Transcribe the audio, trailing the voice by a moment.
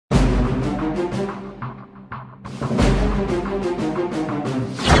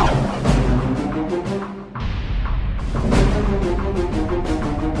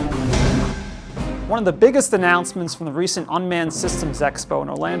One of the biggest announcements from the recent Unmanned Systems expo in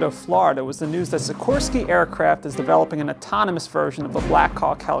Orlando, Florida was the news that Sikorsky Aircraft is developing an autonomous version of the Black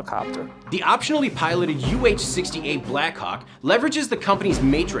Hawk helicopter. The optionally piloted UH-60A Black Hawk leverages the company's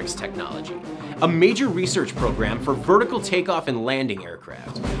Matrix technology, a major research program for vertical takeoff and landing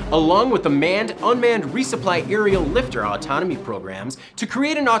aircraft, along with the Unmanned Resupply Aerial Lifter autonomy programs to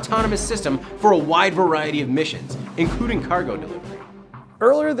create an autonomous system for a wide variety of missions, including cargo delivery.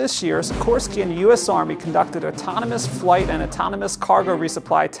 Earlier this year, Sikorsky and the U.S. Army conducted autonomous flight and autonomous cargo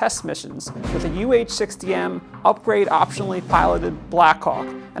resupply test missions with a UH-60M upgrade optionally piloted Black Hawk,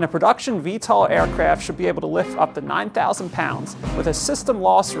 and a production VTOL aircraft should be able to lift up to 9,000 pounds with a system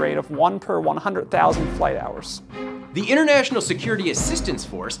loss rate of 1 per 100,000 flight hours. The International Security Assistance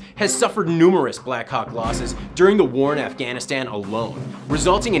Force has suffered numerous Black Hawk losses during the war in Afghanistan alone,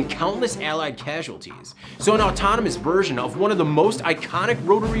 resulting in countless Allied casualties. So an autonomous version of one of the most iconic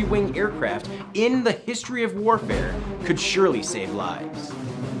rotary wing aircraft in the history of warfare could surely save lives.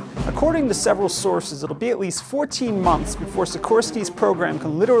 According to several sources, it'll be at least 14 months before Sikorsky's program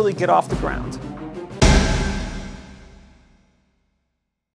can literally get off the ground.